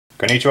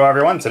Konnichiwa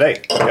everyone, today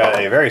we've got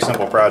a very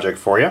simple project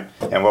for you,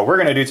 and what we're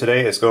going to do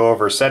today is go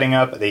over setting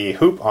up the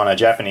hoop on a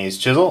Japanese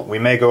chisel. We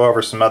may go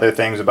over some other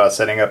things about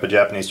setting up a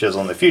Japanese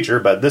chisel in the future,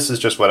 but this is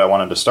just what I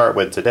wanted to start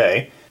with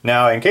today.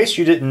 Now, in case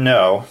you didn't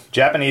know,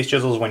 Japanese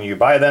chisels, when you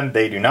buy them,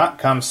 they do not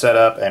come set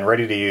up and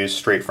ready to use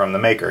straight from the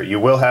maker. You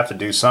will have to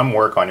do some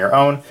work on your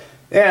own,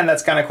 and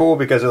that's kind of cool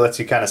because it lets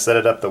you kind of set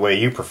it up the way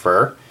you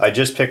prefer. I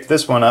just picked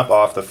this one up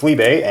off the flea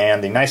bay,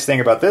 and the nice thing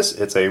about this,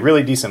 it's a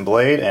really decent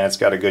blade and it's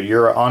got a good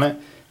Euro on it.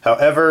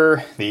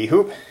 However, the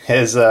hoop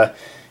is, I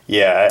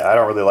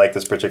don't really like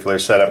this particular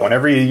setup.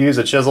 Whenever you use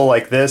a chisel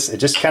like this, it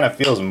just kind of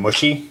feels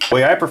mushy. The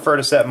way I prefer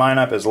to set mine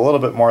up is a little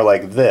bit more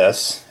like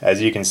this.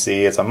 As you can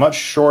see, it's a much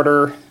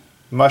shorter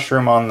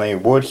mushroom on the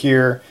wood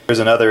here. Here's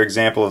another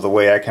example of the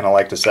way I kind of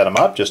like to set them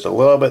up. Just a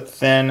little bit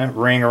thin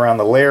ring around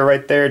the layer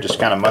right there, just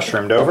kind of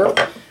mushroomed over.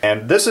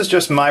 And this is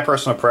just my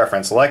personal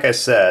preference. Like I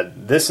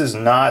said, this is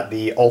not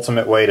the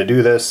ultimate way to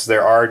do this.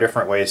 There are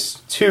different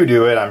ways to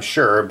do it, I'm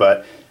sure,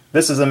 but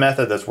this is a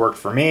method that's worked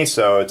for me,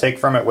 so take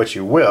from it what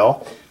you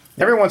will.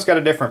 Everyone's got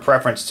a different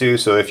preference too,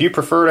 so if you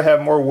prefer to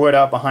have more wood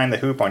out behind the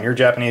hoop on your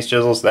Japanese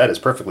chisels, that is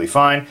perfectly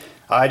fine.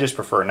 I just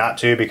prefer not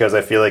to because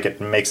I feel like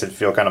it makes it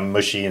feel kind of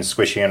mushy and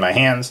squishy in my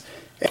hands.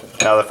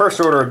 Now, the first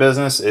order of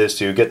business is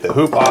to get the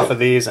hoop off of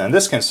these, and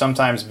this can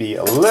sometimes be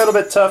a little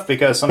bit tough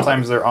because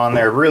sometimes they're on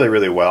there really,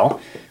 really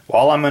well.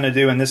 All I'm going to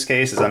do in this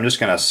case is I'm just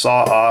going to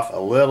saw off a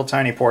little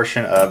tiny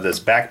portion of this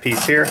back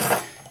piece here,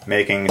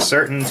 making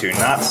certain to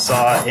not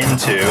saw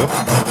into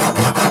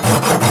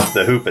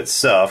the hoop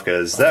itself,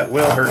 because that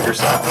will hurt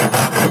yourself.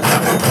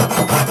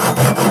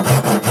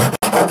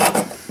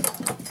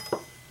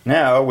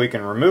 Now we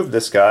can remove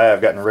this guy.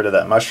 I've gotten rid of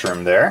that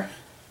mushroom there.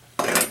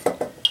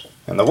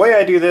 And the way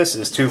I do this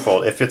is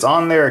twofold. If it's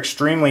on there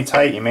extremely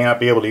tight, you may not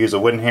be able to use a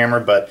wooden hammer,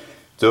 but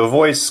to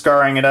avoid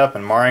scarring it up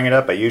and marring it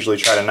up, I usually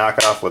try to knock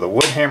it off with a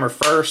wood hammer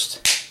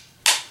first.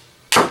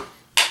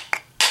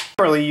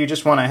 Generally, you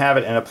just want to have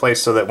it in a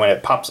place so that when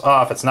it pops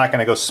off, it's not going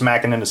to go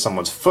smacking into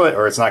someone's foot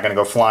or it's not going to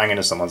go flying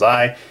into someone's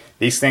eye.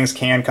 These things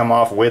can come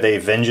off with a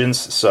vengeance,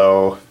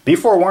 so be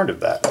forewarned of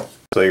that.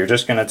 So you're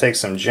just going to take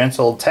some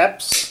gentle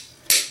taps.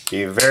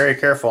 Be very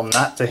careful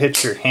not to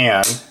hit your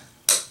hand.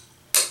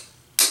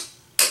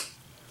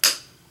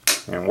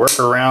 And work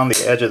around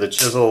the edge of the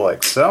chisel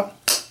like so.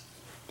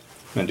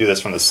 I'm going to do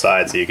this from the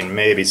side so you can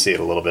maybe see it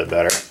a little bit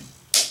better.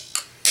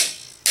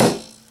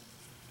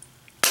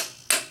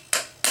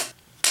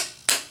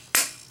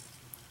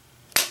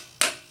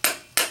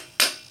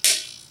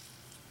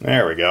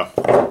 There we go.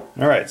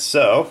 Alright,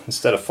 so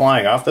instead of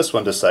flying off, this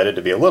one decided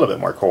to be a little bit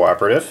more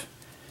cooperative.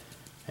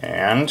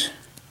 And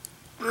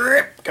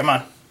come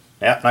on.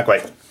 Yeah, not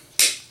quite.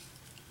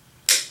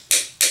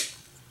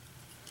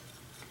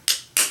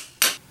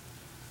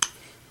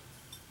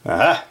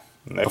 Aha!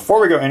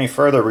 Before we go any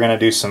further, we're going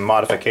to do some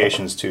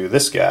modifications to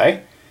this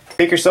guy.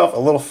 Take yourself a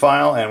little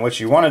file, and what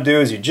you want to do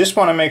is you just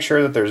want to make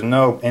sure that there's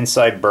no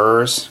inside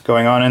burrs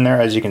going on in there.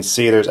 As you can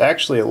see, there's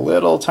actually a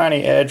little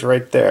tiny edge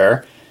right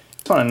there.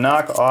 Just want to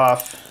knock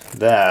off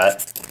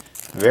that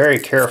very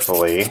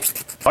carefully.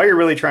 All you're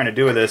really trying to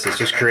do with this is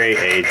just create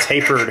a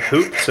tapered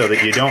hoop so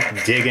that you don't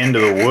dig into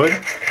the wood.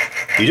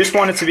 You just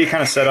want it to be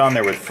kind of set on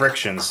there with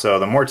friction, so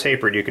the more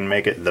tapered you can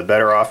make it, the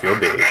better off you'll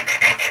be.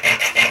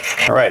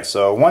 Alright,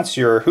 so once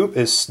your hoop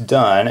is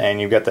done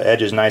and you've got the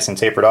edges nice and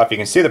tapered off, you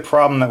can see the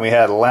problem that we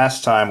had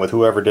last time with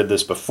whoever did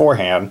this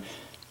beforehand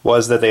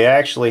was that they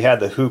actually had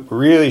the hoop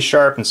really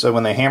sharp, and so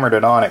when they hammered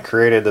it on, it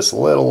created this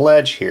little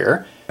ledge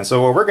here. And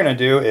so what we're going to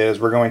do is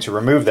we're going to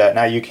remove that.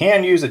 Now, you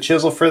can use a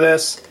chisel for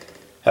this.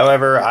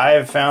 However,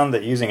 I've found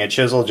that using a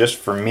chisel just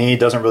for me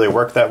doesn't really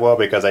work that well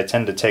because I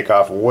tend to take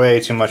off way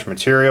too much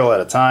material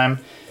at a time.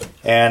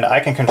 And I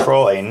can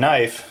control a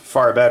knife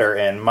far better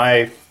in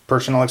my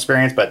personal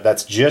experience, but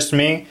that's just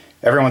me.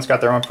 Everyone's got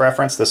their own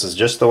preference. This is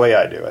just the way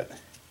I do it.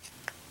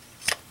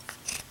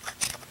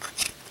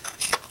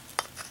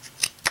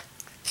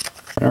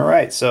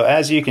 Alright, so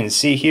as you can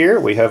see here,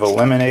 we have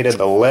eliminated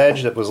the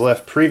ledge that was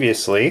left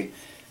previously.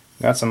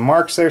 Got some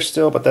marks there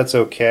still, but that's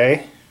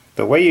okay.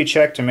 The way you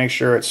check to make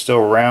sure it's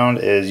still round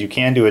is you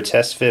can do a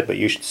test fit, but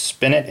you should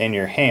spin it in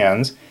your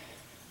hands.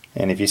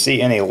 And if you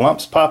see any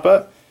lumps pop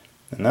up,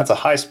 then that's a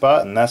high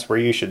spot, and that's where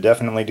you should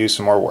definitely do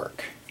some more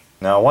work.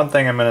 Now, one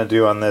thing I'm going to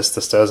do on this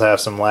does have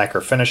some lacquer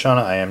finish on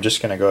it. I am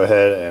just going to go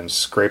ahead and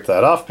scrape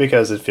that off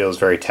because it feels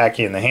very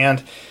tacky in the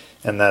hand,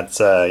 and that's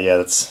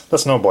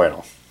no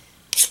bueno.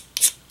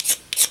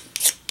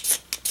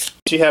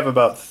 You have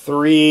about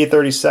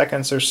 30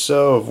 seconds or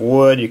so of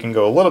wood. You can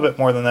go a little bit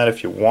more than that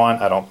if you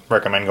want. I don't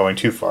recommend going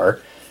too far.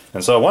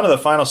 And so one of the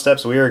final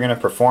steps we are going to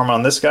perform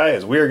on this guy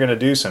is we are going to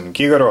do some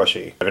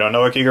kigoroshi. If you don't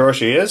know what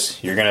kigoroshi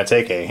is, you're going to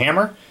take a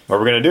hammer.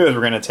 What we're going to do is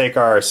we're going to take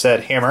our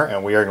said hammer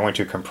and we are going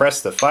to compress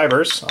the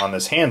fibers on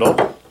this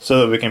handle so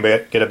that we can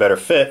get a better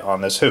fit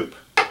on this hoop.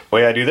 The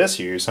way I do this,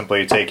 you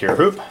simply take your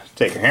hoop,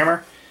 take your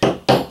hammer,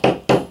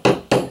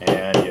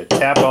 and you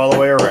tap all the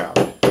way around.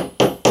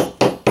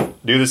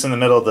 Do this in the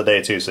middle of the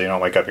day too so you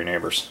don't wake up your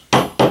neighbors.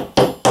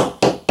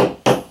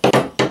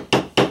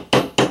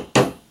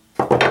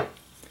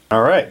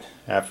 Alright,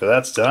 after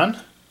that's done,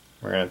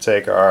 we're going to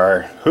take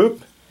our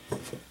hoop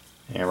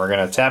and we're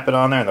going to tap it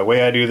on there. And the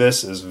way I do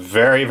this is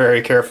very,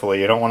 very carefully.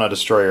 You don't want to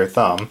destroy your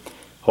thumb.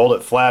 Hold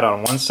it flat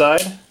on one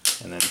side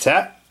and then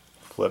tap.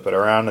 Flip it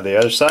around to the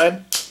other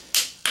side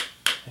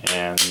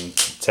and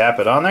tap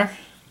it on there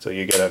until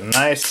you get a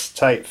nice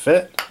tight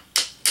fit.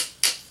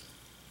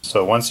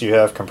 So once you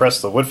have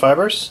compressed the wood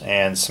fibers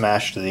and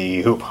smashed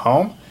the hoop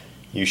home,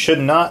 you should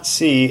not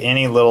see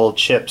any little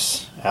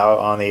chips out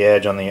on the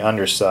edge on the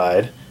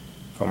underside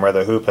from where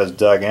the hoop has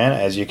dug in.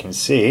 As you can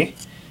see,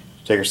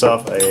 take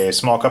yourself a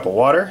small cup of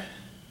water,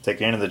 take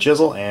it into the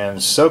chisel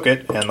and soak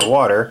it in the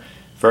water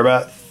for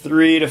about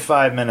 3 to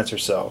 5 minutes or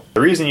so.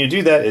 The reason you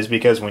do that is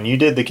because when you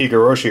did the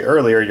kigoroshi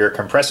earlier, you're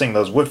compressing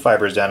those wood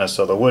fibers down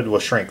so the wood will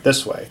shrink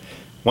this way.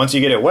 Once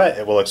you get it wet,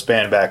 it will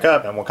expand back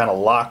up and will kind of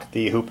lock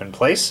the hoop in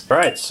place.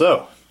 Alright,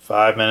 so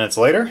 5 minutes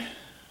later,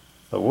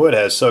 the wood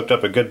has soaked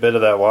up a good bit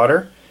of that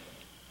water.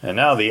 And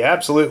now the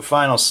absolute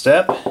final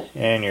step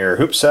in your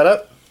hoop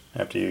setup,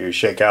 after you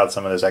shake out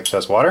some of this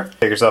excess water,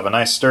 take yourself a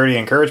nice sturdy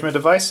encouragement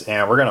device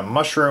and we're going to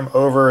mushroom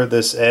over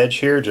this edge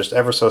here just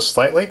ever so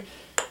slightly.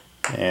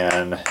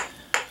 And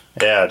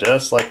yeah,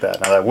 just like that.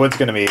 Now that wood's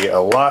going to be a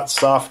lot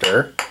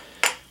softer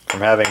from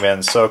having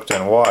been soaked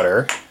in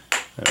water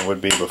than it would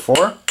be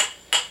before.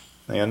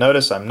 And you'll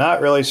notice I'm not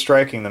really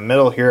striking the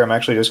middle here, I'm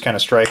actually just kind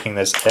of striking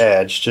this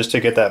edge just to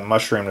get that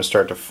mushroom to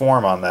start to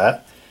form on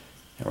that.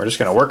 And we're just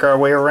going to work our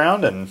way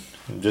around and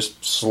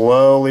just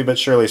slowly but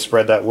surely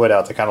spread that wood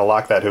out to kind of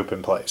lock that hoop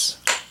in place.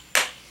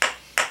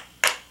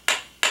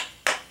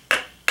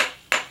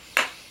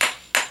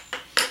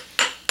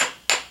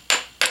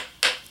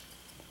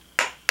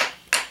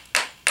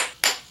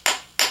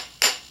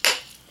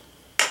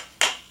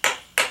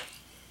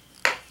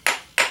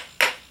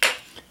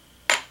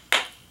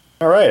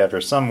 Alright, after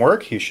some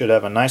work, you should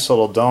have a nice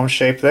little dome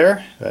shape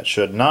there. That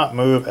should not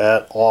move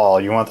at all.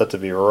 You want that to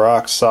be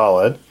rock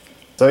solid.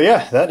 So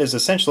yeah, that is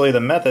essentially the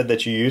method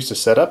that you use to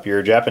set up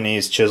your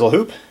Japanese chisel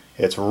hoop.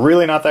 It's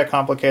really not that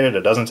complicated.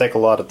 It doesn't take a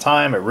lot of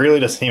time. It really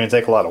doesn't even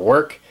take a lot of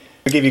work.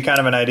 To give you kind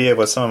of an idea of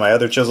what some of my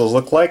other chisels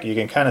look like, you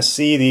can kind of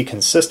see the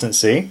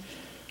consistency.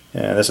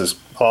 And this is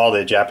all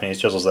the Japanese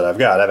chisels that I've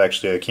got. I've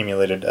actually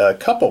accumulated a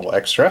couple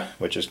extra,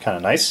 which is kind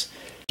of nice.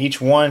 Each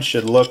one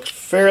should look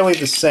fairly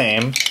the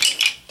same,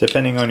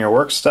 depending on your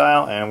work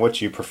style and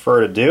what you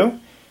prefer to do.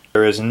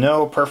 There is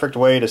no perfect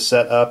way to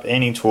set up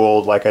any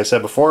tool. Like I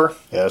said before,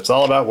 it's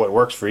all about what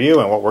works for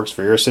you and what works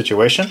for your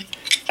situation.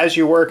 As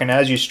you work and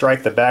as you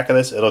strike the back of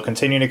this, it'll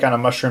continue to kind of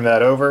mushroom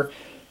that over,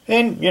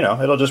 and you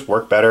know, it'll just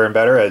work better and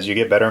better as you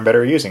get better and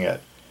better using it.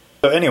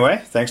 So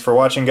anyway, thanks for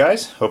watching,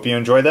 guys. Hope you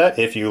enjoyed that.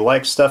 If you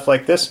like stuff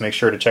like this, make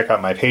sure to check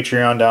out my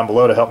Patreon down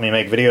below to help me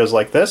make videos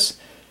like this.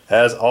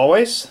 As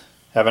always,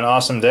 have an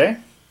awesome day.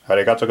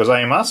 Arigatou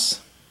gozaimasu.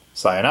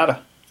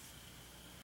 Sayonara.